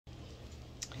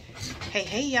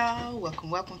Hey y'all,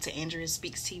 welcome to Andrea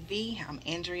Speaks TV. I'm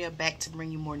Andrea, back to bring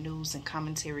you more news and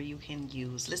commentary you can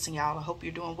use. Listen y'all, I hope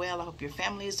you're doing well. I hope your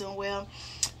family is doing well.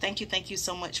 Thank you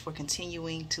so much for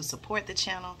continuing to support the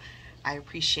channel. I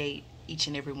appreciate each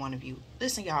and every one of you.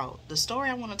 Listen y'all, the story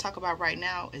I want to talk about right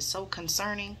now is so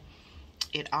concerning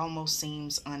it almost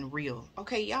seems unreal.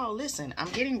 Okay y'all, listen,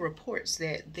 I'm getting reports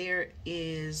that there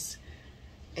is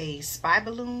a spy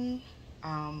balloon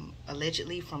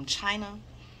allegedly from China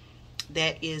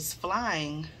that is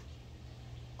flying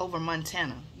over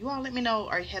Montana. You all let me know,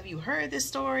 or have you heard this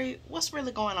story? What's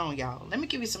really going on, y'all? Let me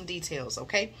give you some details,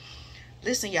 okay?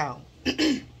 Listen, y'all.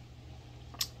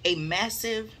 A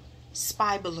massive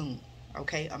spy balloon,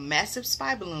 okay? A massive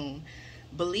spy balloon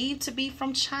believed to be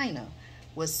from China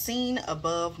was seen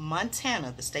above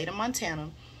Montana, the state of Montana,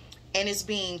 and is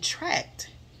being tracked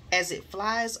as it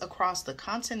flies across the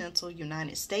continental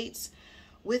United States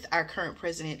with our current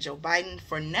president, Joe Biden.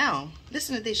 For now,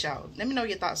 listen to this, y'all. Let me know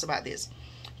your thoughts about this.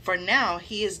 For now,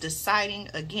 he is deciding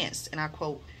against, and I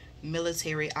quote,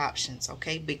 military options,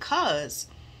 okay? Because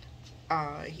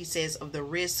he says of the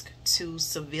risk to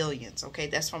civilians, okay?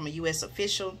 That's from a U.S.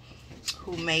 official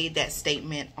who made that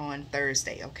statement on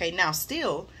Thursday, okay? Now,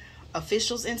 still,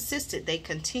 officials insisted they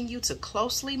continue to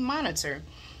closely monitor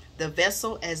the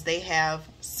vessel as they have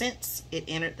since it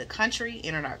entered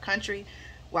our country,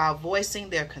 while voicing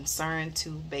their concern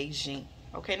to Beijing.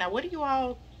 Okay, now what do you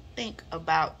all think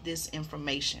about this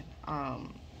information?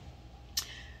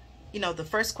 You know, the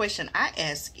first question I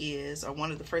ask is, or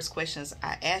one of the first questions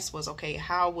I asked was, okay,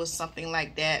 how was something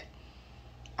like that,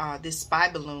 this spy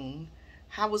balloon,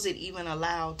 how was it even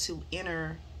allowed to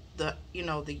enter the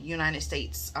United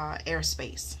States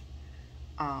airspace?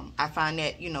 I find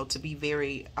that, to be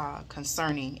very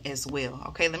concerning as well.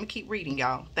 Okay, let me keep reading,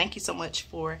 y'all. Thank you so much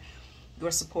for your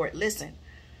support. Listen,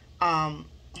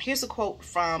 here's a quote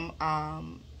from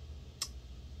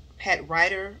Pat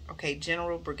Ryder, okay,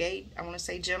 General Brigade, I want to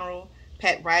say General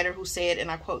Pat Ryder, who said, and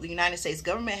I quote, the United States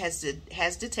government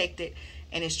has detected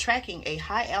and is tracking a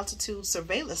high altitude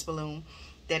surveillance balloon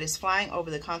that is flying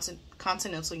over the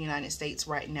continental United States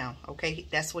right now. Okay,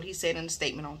 that's what he said in a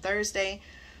statement on Thursday.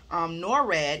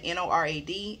 NORAD,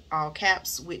 N-O-R-A-D, all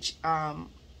caps, which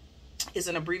is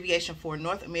an abbreviation for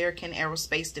North American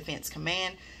Aerospace Defense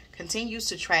Command, continues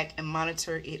to track and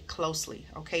monitor it closely.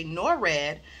 Okay,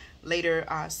 NORAD later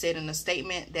said in a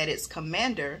statement that its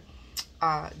commander,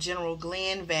 General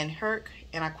Glenn Van Herk,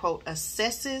 and I quote,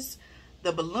 assesses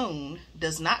the balloon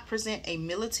does not present a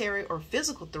military or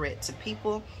physical threat to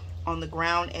people on the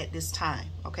ground at this time.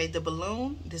 Okay, the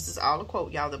balloon, this is all a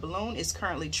quote, y'all, the balloon is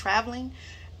currently traveling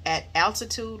at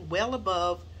altitude well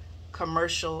above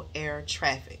commercial air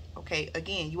traffic. Okay,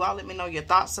 again, you all let me know your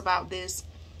thoughts about this.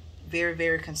 Very,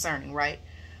 very concerning, right?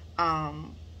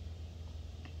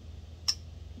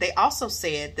 They also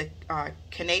said the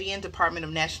Canadian Department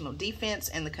of National Defense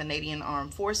and the Canadian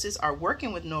Armed Forces are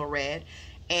working with NORAD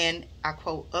and, I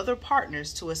quote, other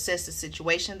partners to assess the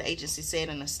situation, the agency said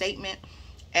in a statement,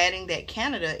 adding that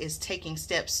Canada,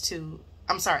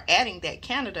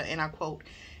 and I quote,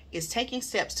 is taking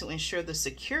steps to ensure the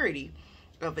security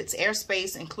of its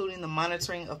airspace, including the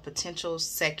monitoring of a potential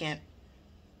second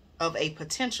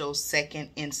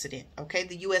incident. Okay,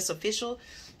 the U.S. official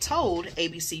told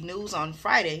ABC News on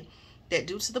Friday that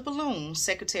due to the balloon,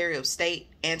 Secretary of State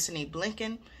Antony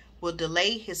Blinken will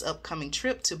delay his upcoming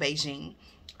trip to Beijing,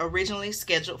 originally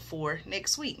scheduled for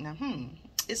next week. Now,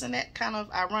 isn't that kind of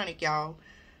ironic, y'all?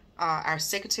 Our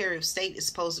Secretary of State is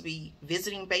supposed to be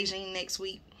visiting Beijing next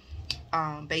week,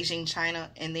 Beijing,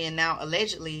 China, and then now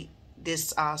allegedly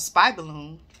this spy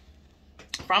balloon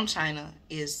from China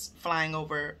is flying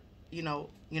over,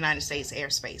 United States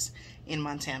airspace in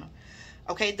Montana.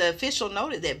 Okay, the official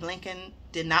noted that Blinken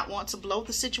did not want to blow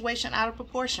the situation out of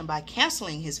proportion by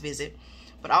canceling his visit,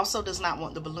 but also does not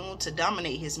want the balloon to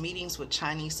dominate his meetings with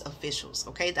Chinese officials.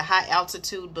 Okay, the high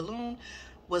altitude balloon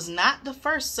was not the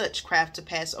first such craft to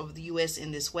pass over the U.S.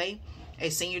 in this way, a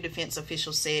senior defense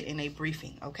official said in a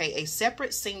briefing. Okay, a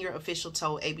separate senior official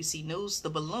told ABC News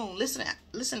the balloon, listen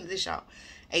to this, y'all.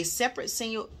 A separate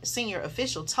senior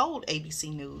official told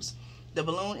ABC News the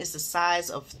balloon is the size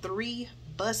of 3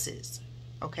 buses.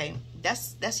 Okay,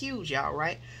 that's huge, y'all,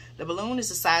 right? The balloon is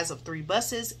the size of 3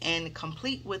 buses and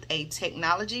complete with a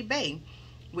technology bay,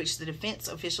 which the defense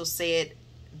official said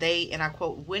they, and I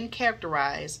quote, wouldn't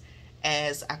characterize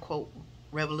as, I quote,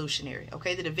 revolutionary.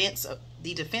 Okay, the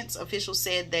defense official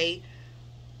said they,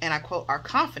 and I quote, are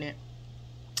confident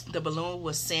the balloon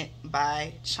was sent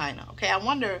by China. Okay, I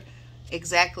wonder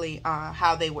exactly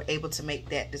how they were able to make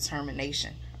that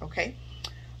determination. Okay,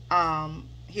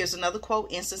 Here's another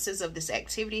quote. Instances of this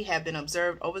activity have been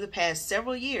observed over the past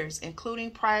several years,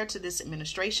 including prior to this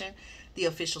administration, the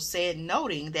official said,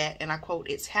 noting that, and I quote,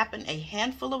 it's happened a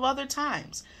handful of other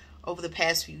times over the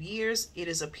past few years. It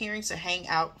is appearing to hang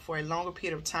out for a longer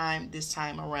period of time this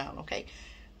time around. Okay.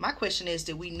 My question is,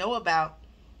 did we know about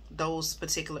those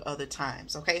particular other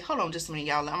times? Okay. Hold on just a minute,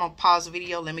 y'all. I'm going to pause the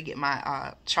video. Let me get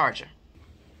my charger.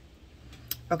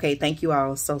 Okay. Thank you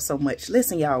all so much.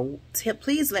 Listen, y'all,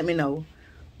 please let me know.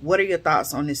 What are your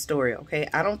thoughts on this story? Okay.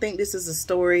 I don't think this is a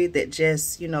story that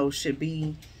just, you know, should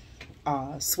be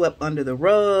swept under the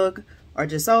rug or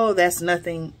just, oh, that's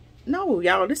nothing. No,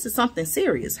 y'all, this is something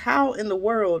serious. How in the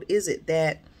world is it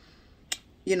that,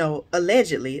 you know,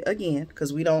 allegedly, again,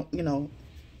 because we don't, you know,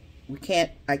 we can't,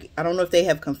 I don't know if they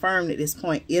have confirmed at this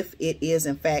point if it is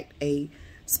in fact a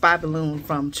spy balloon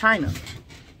from China.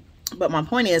 But my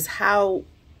point is, how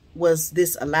was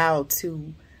this allowed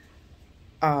to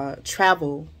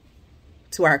travel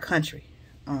to our country?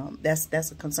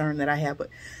 That's a concern that I have, but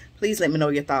please let me know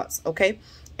your thoughts. Okay.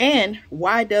 And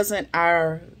why doesn't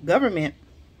our government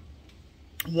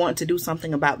want to do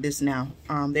something about this now?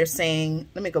 They're saying,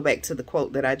 let me go back to the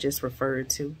quote that I just referred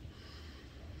to.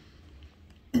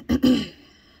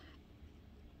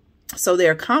 So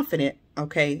they're confident.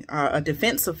 Okay. A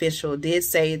defense official did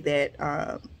say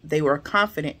that they were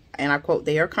confident, and I quote,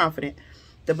 they are confident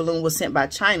the balloon was sent by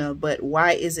China. But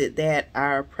why is it that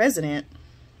our president,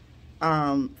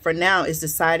 for now, is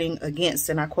deciding against,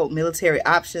 and I quote, military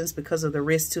options because of the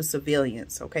risk to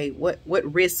civilians? Okay, what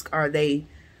risk are they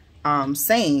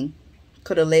saying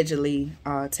could allegedly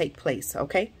take place?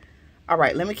 Okay, all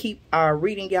right, let me keep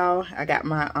reading, y'all. I got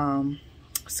my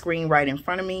screen right in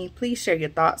front of me. Please share your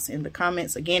thoughts in the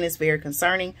comments. Again, it's very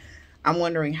concerning. I'm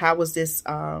wondering, how was this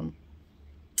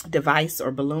device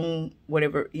or balloon,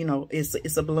 whatever, you know,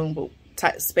 it's a balloon, but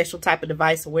special type of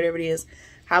device or whatever it is,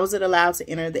 how is it allowed to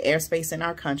enter the airspace in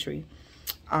our country?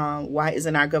 Why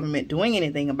isn't our government doing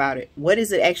anything about it? What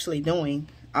is it actually doing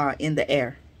in the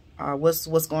air?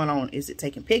 What's going on? Is it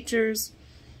taking pictures?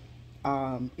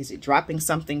 Is it dropping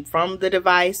something from the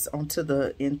device into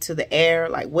the air?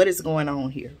 Like, what is going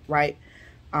on here, right?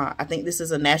 I think this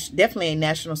is definitely a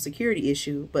national security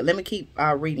issue, but let me keep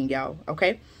reading, y'all.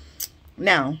 Okay.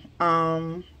 Now,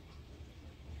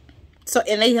 so,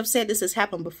 and they have said this has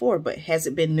happened before, but has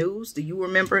it been news? Do you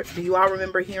all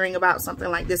remember hearing about something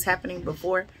like this happening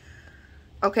before?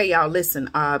 Okay, y'all,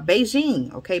 listen,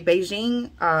 Beijing, okay,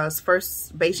 Beijing's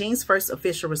first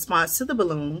official response to the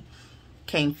balloon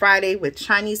came Friday, with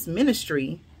Chinese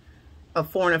Ministry of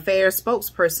Foreign Affairs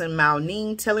spokesperson Mao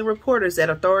Ning telling reporters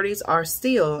that authorities are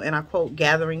still, and I quote,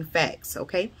 gathering facts.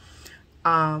 Okay.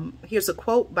 Here's a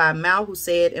quote by Mao, who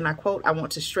said, and I quote, I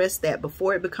want to stress that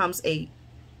before it becomes let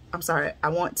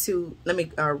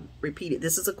me repeat it.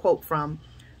 This is a quote from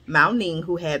Mao Ning,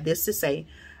 who had this to say: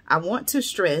 I want to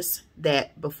stress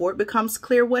that before it becomes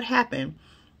clear what happened,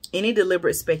 any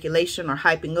deliberate speculation or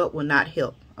hyping up will not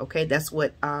help. Okay, that's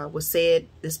what was said.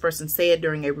 This person said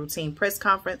during a routine press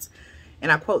conference,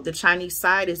 and I quote, the Chinese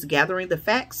side is gathering the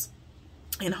facts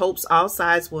and hopes all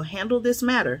sides will handle this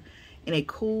matter in a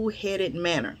cool-headed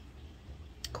manner.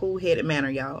 Cool-headed manner,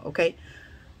 y'all. Okay.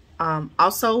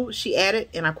 Also, she added,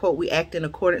 and I quote, we act in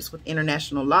accordance with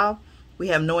international law. We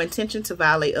have no intention to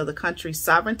violate other countries'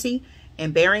 sovereignty,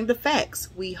 and bearing the facts,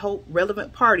 we hope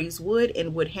relevant parties would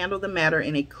handle the matter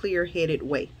in a clear-headed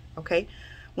way. Okay.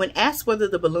 When asked whether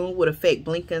the balloon would affect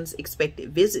Blinken's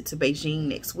expected visit to Beijing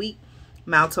next week,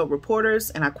 Mao told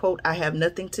reporters, and I quote, I have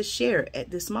nothing to share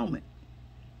at this moment.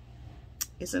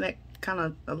 Isn't that kind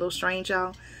of a little strange,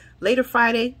 y'all? Later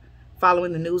Friday,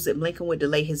 following the news that Blinken would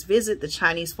delay his visit, the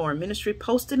Chinese Foreign Ministry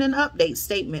posted an update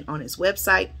statement on its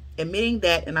website, admitting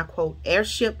that, and I quote,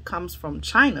 airship comes from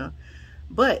China,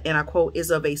 but, and I quote,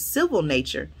 is of a civil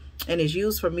nature and is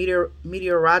used for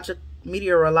meteorological,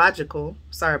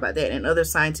 sorry about that, and other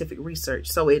scientific research.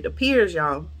 So it appears,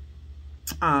 y'all,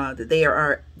 that they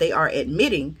are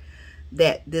admitting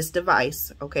that this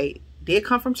device, okay, did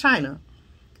come from China,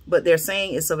 but they're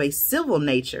saying it's of a civil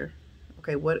nature.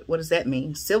 Okay, what does that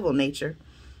mean? Civil nature,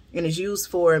 and is used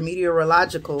for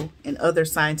meteorological and other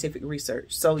scientific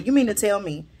research. So you mean to tell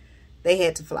me they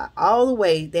had to fly all the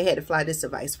way, they had to fly this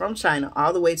device from China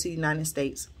all the way to the United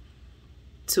States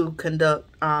to conduct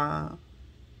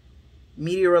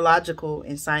meteorological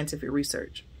and scientific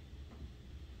research?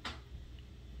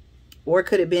 Or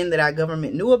could it have been that our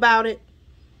government knew about it,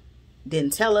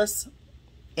 didn't tell us,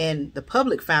 and the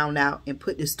public found out and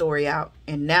put this story out,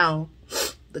 and now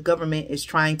the government is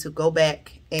trying to go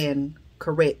back and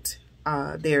correct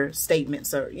their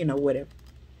statements, or, you know, whatever.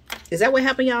 Is that what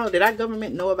happened, y'all? Did our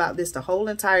government know about this the whole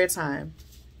entire time?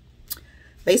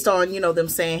 based on, them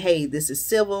saying, hey, this is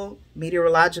civil,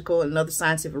 meteorological, and other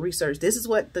scientific research. This is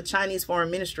what the Chinese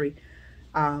Foreign Ministry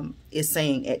is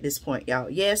saying at this point, y'all.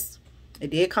 Yes,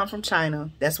 it did come from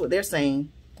China. That's what they're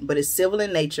saying. But it's civil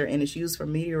in nature, and it's used for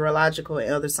meteorological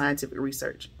and other scientific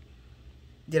research.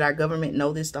 Did our government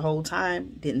know this the whole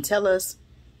time? Didn't tell us.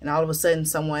 And all of a sudden,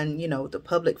 someone, the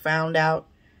public found out,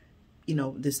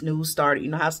 this news started. You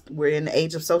know how we're in the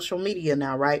age of social media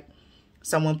now, right?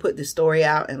 Someone put this story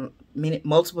out, and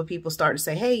multiple people started to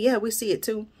say, hey, yeah, we see it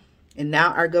too. And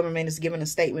now our government is giving a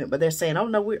statement, but they're saying, oh,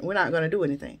 no, we're not going to do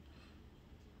anything.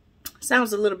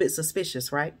 Sounds a little bit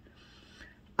suspicious, right?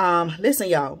 Listen,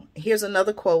 y'all, here's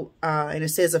another quote, and it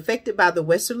says, affected by the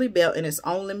westerly belt and its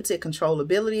own limited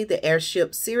controllability, the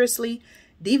airship seriously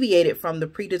deviated from the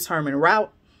predetermined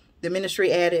route. The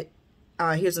ministry added,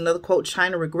 here's another quote,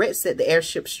 China regrets that the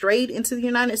airship strayed into the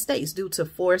United States due to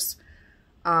force,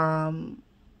 I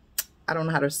don't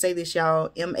know how to say this, y'all,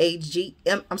 M-A-J-E-U-R-E,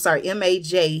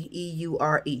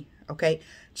 okay?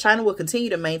 China will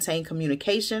continue to maintain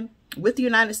communication with the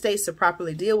United States to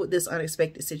properly deal with this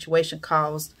unexpected situation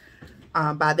caused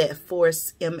by that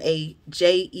force, M-A-J-E-U-R-E.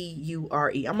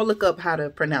 I'm going to look up how to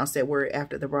pronounce that word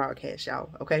after the broadcast, y'all,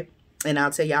 okay? And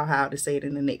I'll tell y'all how to say it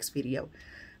in the next video.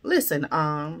 Listen,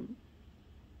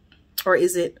 or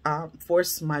is it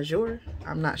force majeure?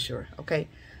 I'm not sure, okay?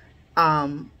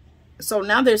 So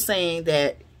now they're saying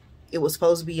that it was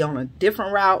supposed to be on a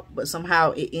different route, but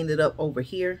somehow it ended up over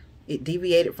here. It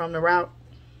deviated from the route.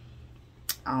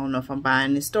 I don't know if I'm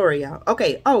buying this story, y'all.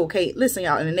 Okay. Oh, okay. Listen,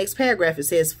 y'all. In the next paragraph, it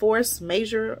says force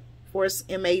majeure, force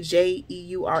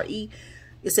M-A-J-E-U-R-E.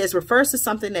 It says refers to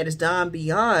something that is done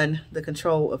beyond the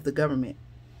control of the government.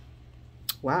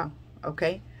 Wow.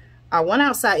 Okay. One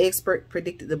outside expert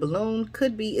predicted the balloon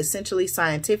could be essentially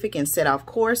scientific and set off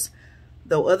course,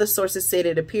 though other sources said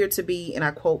it appeared to be, and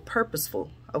I quote, purposeful.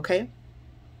 Okay.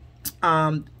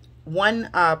 One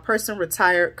person,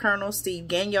 retired Colonel Steve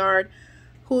Ganyard,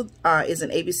 who is an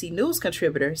ABC News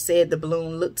contributor, said the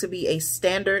balloon looked to be a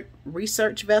standard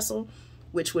research vessel,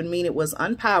 which would mean it was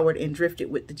unpowered and drifted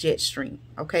with the jet stream.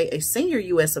 Okay, a senior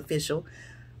U.S. official,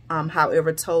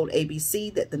 however, told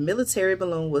ABC that the military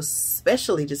balloon was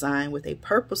specially designed with a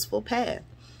purposeful path.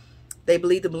 They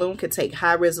believe the balloon could take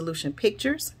high-resolution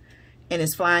pictures and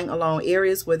is flying along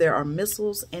areas where there are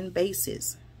missiles and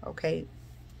bases. Okay,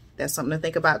 that's something to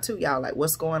think about too, y'all. Like,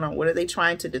 what's going on? What are they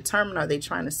trying to determine? Are they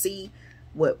trying to see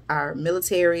what our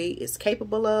military is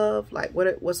capable of? Like,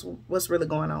 what's really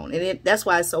going on? And that's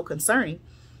why it's so concerning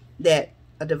that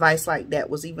a device like that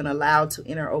was even allowed to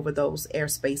enter over those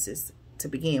airspaces to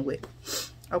begin with.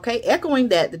 Okay, echoing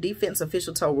that, the defense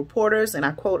official told reporters, and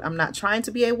I quote, I'm not trying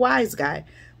to be a wise guy,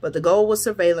 but the goal was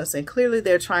surveillance, and clearly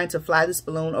they're trying to fly this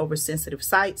balloon over sensitive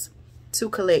sites to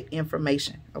collect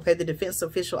information. Okay, the defense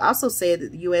official also said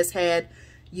that the U.S. had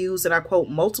used, and I quote,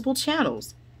 multiple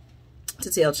channels to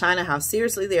tell China how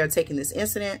seriously they are taking this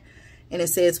incident. And it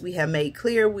says, we have made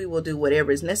clear we will do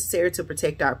whatever is necessary to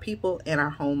protect our people and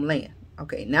our homeland.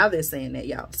 Okay, now they're saying that,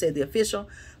 y'all, said the official,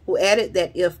 who added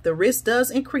that if the risk does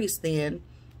increase, then,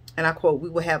 and I quote, we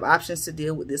will have options to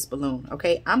deal with this balloon.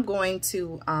 Okay, I'm going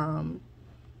to, I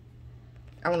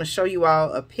want to show you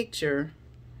all a picture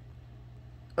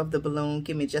of the balloon.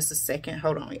 Give me just a second.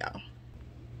 Hold on, y'all.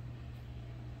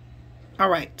 All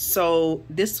right, so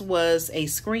this was a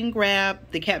screen grab.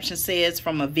 The caption says,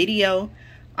 from a video,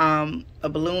 a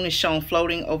balloon is shown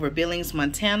floating over Billings,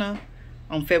 Montana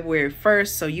on February 1st.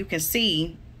 So you can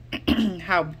see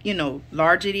how,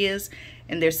 large it is.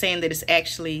 And they're saying that it's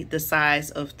actually the size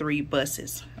of 3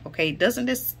 buses. Okay, doesn't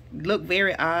this look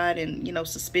very odd and,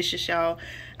 suspicious, y'all?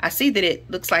 I see that it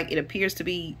looks like it appears to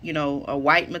be, a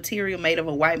white material, made of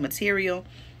a white material.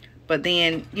 But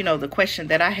then, the question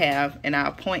that I have, and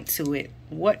I'll point to it,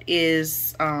 what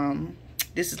is,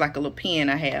 this is like a little pen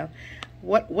I have.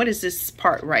 What is this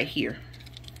part right here?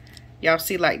 Y'all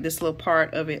see like this little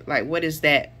part of it? Like, what is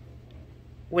that?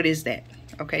 What is that?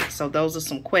 Okay, so those are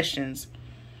some questions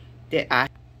that I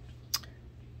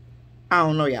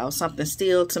don't know, y'all. Something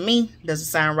still, to me, doesn't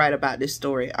sound right about this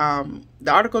story. The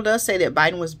article does say that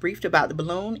Biden was briefed about the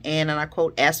balloon and I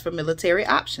quote, asked for military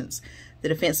options. The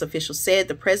defense official said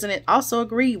the president also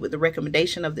agreed with the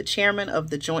recommendation of the chairman of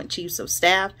the Joint Chiefs of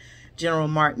Staff, General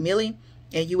Mark Milley,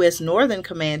 and U.S. Northern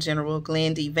Command General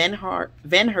Glenn D. Van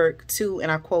Herk to,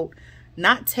 and I quote,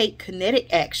 not take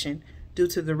kinetic action due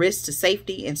to the risk to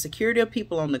safety and security of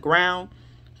people on the ground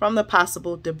from the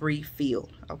possible debris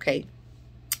field. Okay,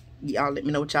 y'all let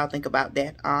me know what y'all think about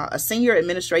that. A senior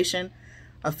administration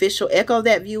official echoed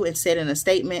that view and said in a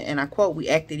statement, and I quote, "We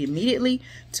acted immediately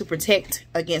to protect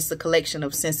against the collection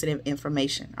of sensitive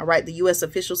information." All right, the U.S.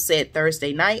 official said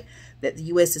Thursday night that the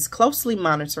U.S. is closely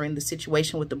monitoring the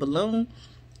situation with the balloon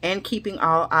and keeping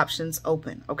all options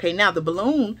open. Okay, now the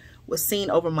balloon was seen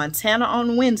over Montana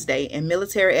on Wednesday, and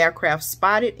military aircraft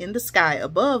spotted in the sky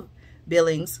above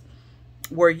Billings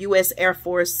were U.S. Air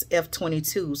Force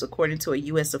F-22s, according to a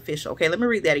U.S. official. Okay, let me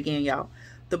read that again, y'all.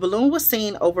 The balloon was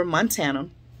seen over Montana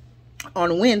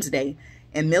on Wednesday,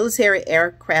 and military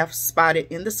aircraft spotted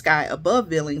in the sky above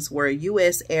Billings were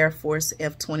U.S. Air Force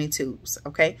F-22s,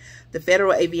 okay? The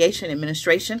Federal Aviation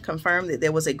Administration confirmed that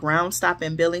there was a ground stop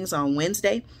in Billings on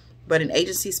Wednesday, but an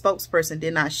agency spokesperson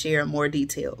did not share more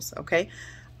details, okay?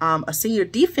 A senior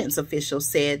defense official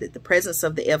said that the presence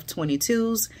of the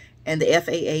F-22s and the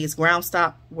FAA's ground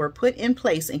stop were put in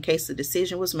place in case the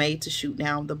decision was made to shoot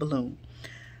down the balloon.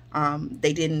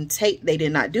 They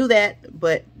did not do that,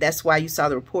 but that's why you saw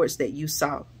the reports that you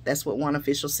saw. That's what one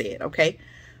official said, okay?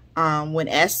 When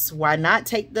asked why not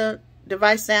take the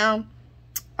device down,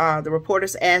 the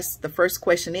reporters asked, the first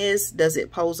question is, does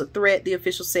it pose a threat? The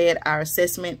official said, our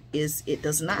assessment is it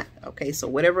does not. Okay, so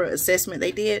whatever assessment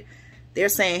they did, they're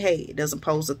saying, hey, it doesn't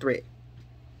pose a threat.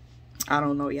 I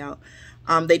don't know, y'all.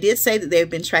 They did say that they've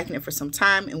been tracking it for some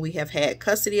time, and we have had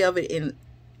custody of it in...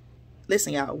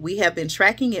 Listen, y'all, we have been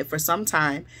tracking it for some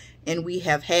time, and we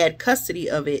have had custody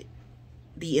of it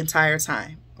the entire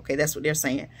time. Okay, that's what they're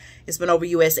saying. It's been over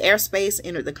U.S. airspace,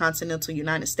 entered the continental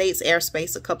United States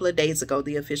airspace a couple of days ago,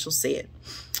 the official said.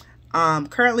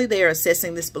 Currently, they are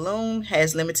assessing this balloon,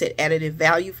 has limited additive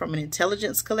value from an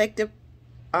intelligence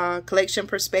collection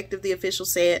perspective, the official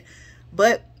said,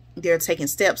 but they're taking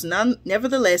steps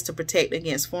nevertheless to protect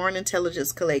against foreign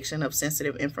intelligence collection of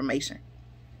sensitive information.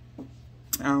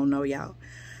 I don't know, y'all.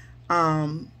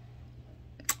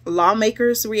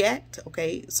 Lawmakers react.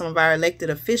 Okay, some of our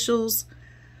elected officials,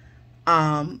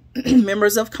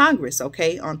 members of Congress,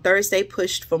 okay, on Thursday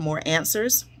pushed for more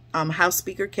answers. House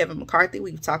Speaker Kevin McCarthy,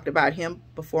 we've talked about him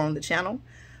before on the channel.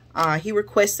 He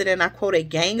requested, and I quote, a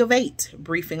gang of 8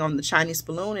 briefing on the Chinese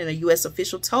balloon, and a U.S.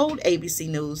 official told ABC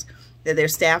News that their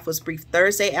staff was briefed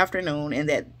Thursday afternoon and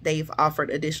that they've offered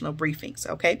additional briefings,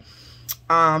 okay?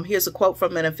 Here's a quote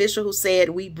from an official who said,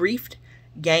 we briefed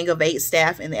gang of 8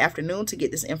 staff in the afternoon to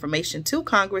get this information to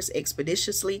Congress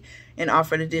expeditiously and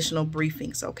offered additional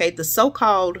briefings. Okay, the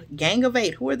so-called gang of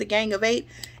 8, who are the gang of 8,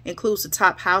 includes the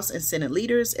top House and Senate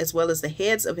leaders as well as the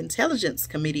heads of intelligence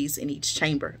committees in each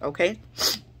chamber. Okay,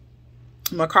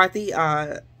 McCarthy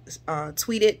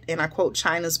tweeted, and I quote,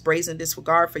 China's brazen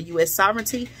disregard for U.S.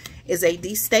 sovereignty is a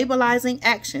destabilizing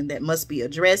action that must be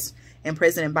addressed, and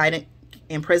President Biden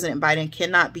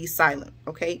cannot be silent.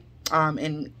 Okay,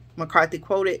 and McCarthy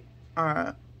quoted,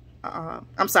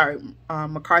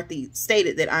 McCarthy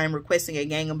stated that I am requesting a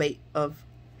gang of 8 of,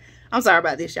 I'm sorry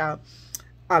about this, y'all.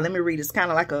 Let me read. It's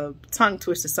kind of like a tongue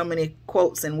twister, so many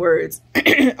quotes and words.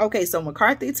 Okay, so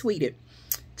McCarthy tweeted,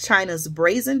 China's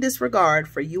brazen disregard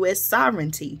for U.S.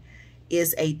 sovereignty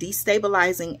is a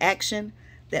destabilizing action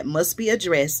that must be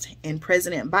addressed, and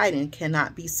President Biden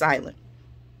cannot be silent.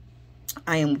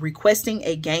 I am requesting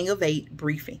a gang of 8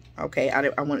 briefing. Okay, I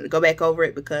wanted to go back over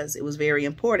it because it was very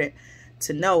important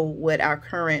to know what our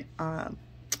current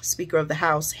Speaker of the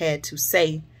House had to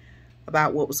say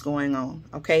about what was going on.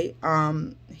 Okay,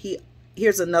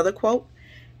 here's another quote,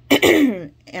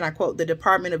 and I quote, the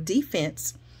Department of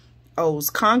Defense owes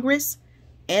Congress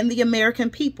and the American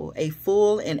people a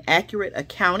full and accurate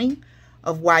accounting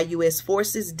of why U.S.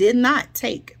 forces did not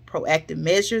take proactive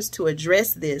measures to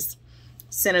address this.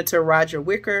 Senator Roger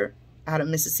Wicker out of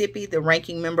Mississippi, the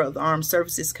ranking member of the Armed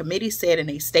Services Committee, said in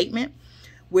a statement.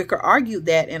 Wicker argued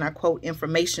that, and I quote,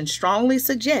 information strongly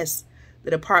suggests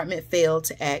the department failed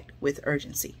to act with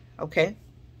urgency. Okay.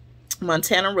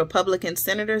 Montana Republican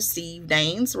Senator Steve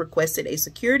Daines requested a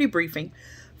security briefing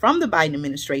from the Biden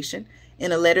administration.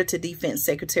 In a letter to Defense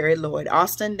Secretary Lloyd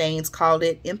Austin, Daines called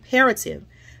it imperative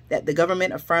that the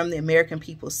government affirm the American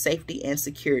people's safety and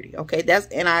security. Okay,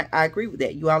 and I agree with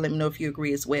that. You all let me know if you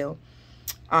agree as well.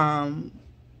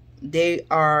 They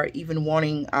are even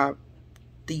wanting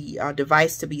the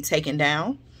device to be taken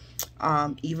down.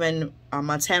 Even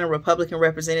Montana Republican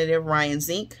Representative Ryan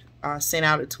Zink sent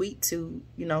out a tweet to,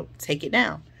 take it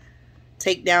down.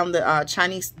 Take down the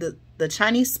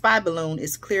Chinese spy balloon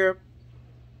is clear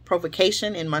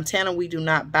provocation. In Montana, we do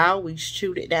not bow, we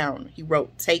shoot it down. He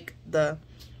wrote, take the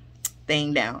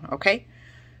thing down. Okay.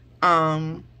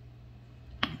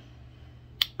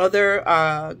 Other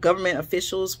government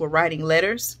officials were writing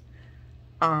letters,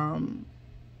 or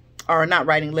not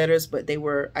writing letters, but they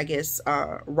were, I guess,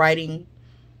 writing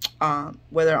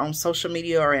whether on social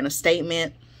media or in a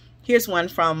statement. Here's one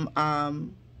from the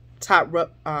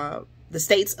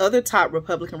state's other top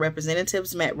Republican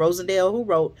representatives, Matt Rosendale, who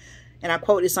wrote, and I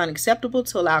quote, "It's unacceptable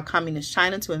to allow communist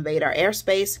China to invade our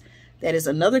airspace. That is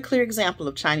another clear example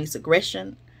of Chinese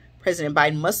aggression. President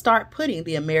Biden must start putting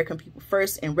the American people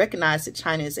first and recognize that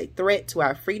China is a threat to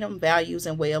our freedom, values,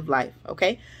 and way of life."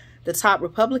 Okay. The top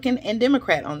Republican and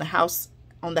Democrat on the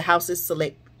House's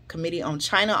Select Committee on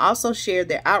China also shared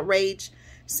their outrage,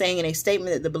 saying in a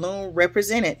statement that the balloon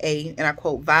represented a, and I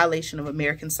quote, "violation of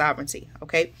American sovereignty."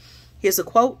 Okay. Here's a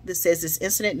quote that says, "This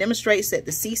incident demonstrates that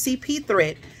the CCP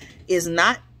threat is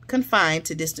not confined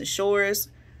to distant shores."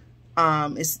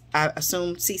 I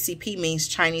assume CCP means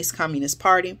Chinese Communist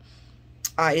Party.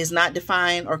 It is not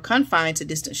defined or confined to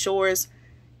distant shores.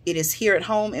 It is here at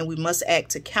home, and we must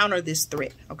act to counter this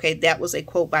threat. Okay, that was a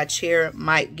quote by Chair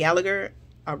Mike Gallagher,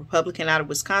 a Republican out of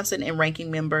Wisconsin, and Ranking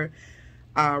Member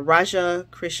Raja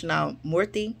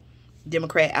Krishnamurthy,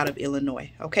 Democrat out of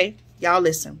Illinois. Okay, y'all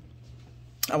listen.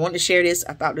 I wanted to share this.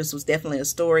 I thought this was definitely a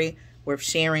story worth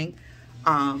sharing.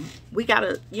 We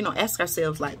gotta, ask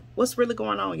ourselves, like, what's really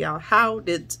going on, y'all? How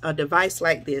did a device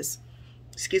like this,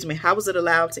 how was it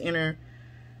allowed to enter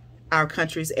our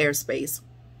country's airspace?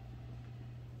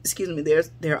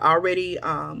 There are already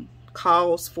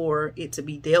calls for it to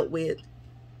be dealt with.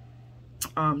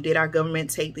 Did our government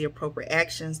take the appropriate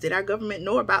actions? Did our government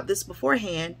know about this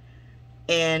beforehand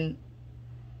and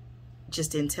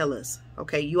just didn't tell us?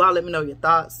 Okay, you all let me know your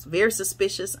thoughts. Very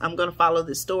suspicious. I'm going to follow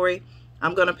this story.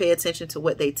 I'm going to pay attention to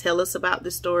what they tell us about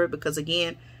this story, because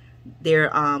again,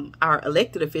 they're our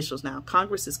elected officials now.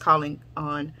 Congress is calling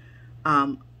on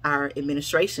our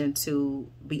administration to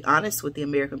be honest with the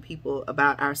American people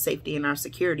about our safety and our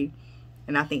security.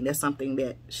 And I think that's something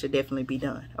that should definitely be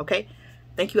done. Okay.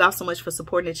 Thank you all so much for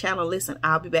supporting the channel. Listen,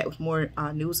 I'll be back with more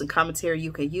news and commentary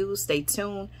you can use. Stay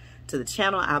tuned to the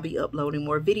channel. I'll be uploading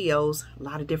more videos, a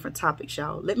lot of different topics,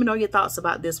 y'all. Let me know your thoughts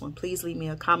about this one. Please leave me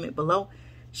a comment below.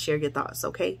 Share your thoughts,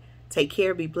 okay? Take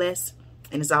care, be blessed.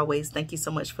 And as always, thank you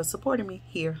so much for supporting me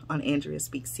here on Andrea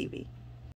Speaks TV.